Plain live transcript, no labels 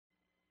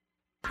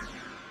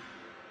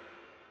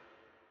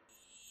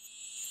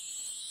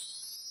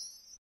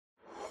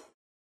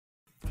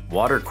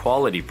Water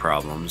quality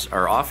problems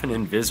are often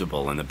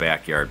invisible in the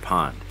backyard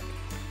pond,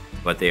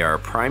 but they are a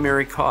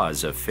primary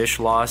cause of fish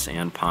loss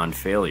and pond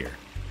failure.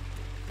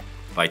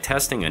 By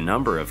testing a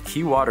number of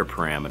key water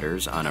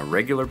parameters on a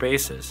regular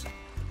basis,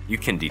 you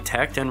can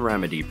detect and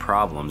remedy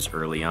problems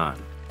early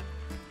on.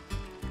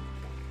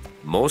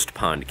 Most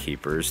pond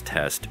keepers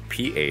test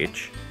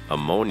pH,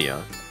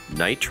 ammonia,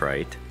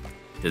 nitrite,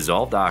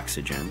 dissolved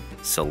oxygen,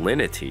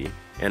 salinity,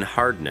 and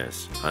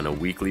hardness on a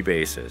weekly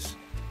basis.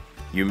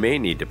 You may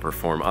need to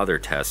perform other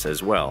tests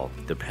as well,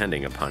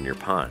 depending upon your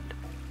pond.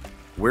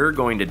 We're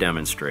going to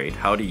demonstrate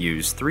how to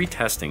use 3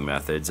 testing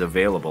methods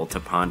available to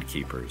pond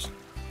keepers: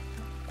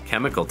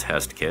 chemical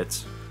test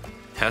kits,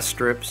 test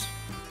strips,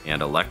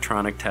 and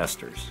electronic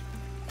testers.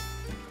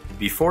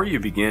 Before you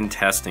begin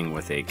testing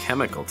with a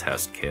chemical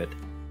test kit,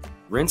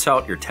 rinse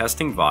out your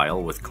testing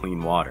vial with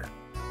clean water.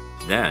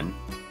 Then,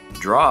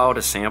 draw out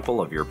a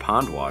sample of your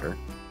pond water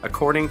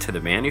according to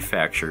the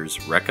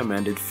manufacturer's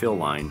recommended fill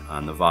line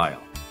on the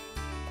vial.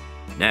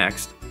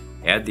 Next,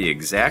 add the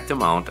exact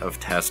amount of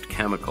test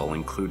chemical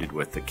included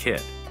with the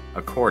kit,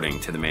 according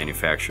to the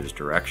manufacturer's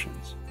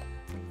directions.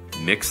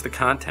 Mix the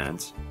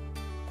contents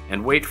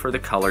and wait for the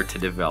color to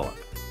develop.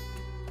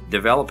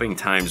 Developing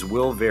times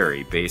will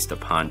vary based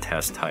upon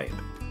test type.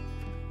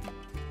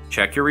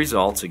 Check your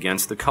results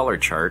against the color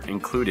chart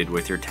included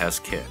with your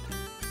test kit.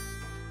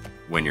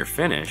 When you're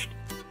finished,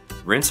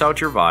 rinse out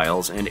your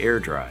vials and air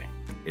dry.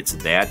 It's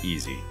that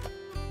easy.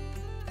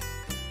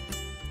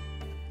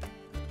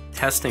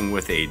 Testing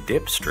with a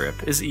dip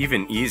strip is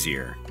even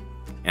easier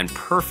and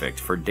perfect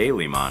for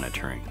daily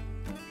monitoring.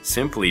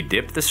 Simply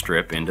dip the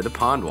strip into the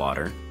pond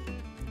water,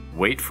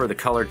 wait for the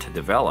color to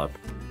develop,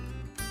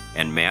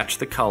 and match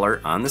the color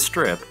on the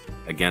strip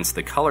against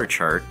the color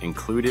chart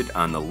included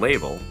on the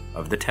label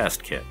of the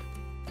test kit.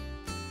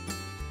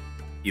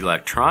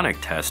 Electronic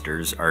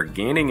testers are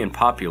gaining in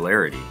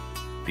popularity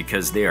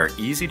because they are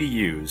easy to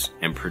use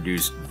and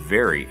produce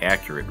very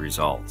accurate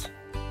results.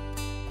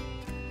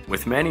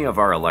 With many of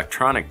our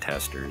electronic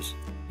testers,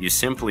 you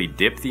simply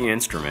dip the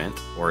instrument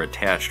or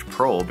attached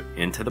probe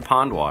into the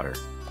pond water.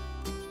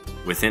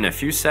 Within a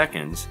few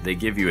seconds, they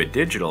give you a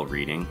digital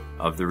reading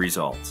of the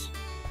results.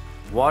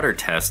 Water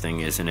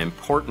testing is an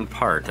important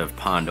part of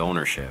pond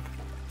ownership.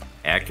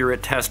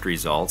 Accurate test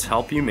results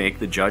help you make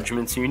the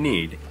judgments you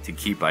need to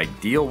keep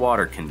ideal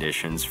water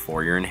conditions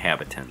for your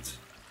inhabitants.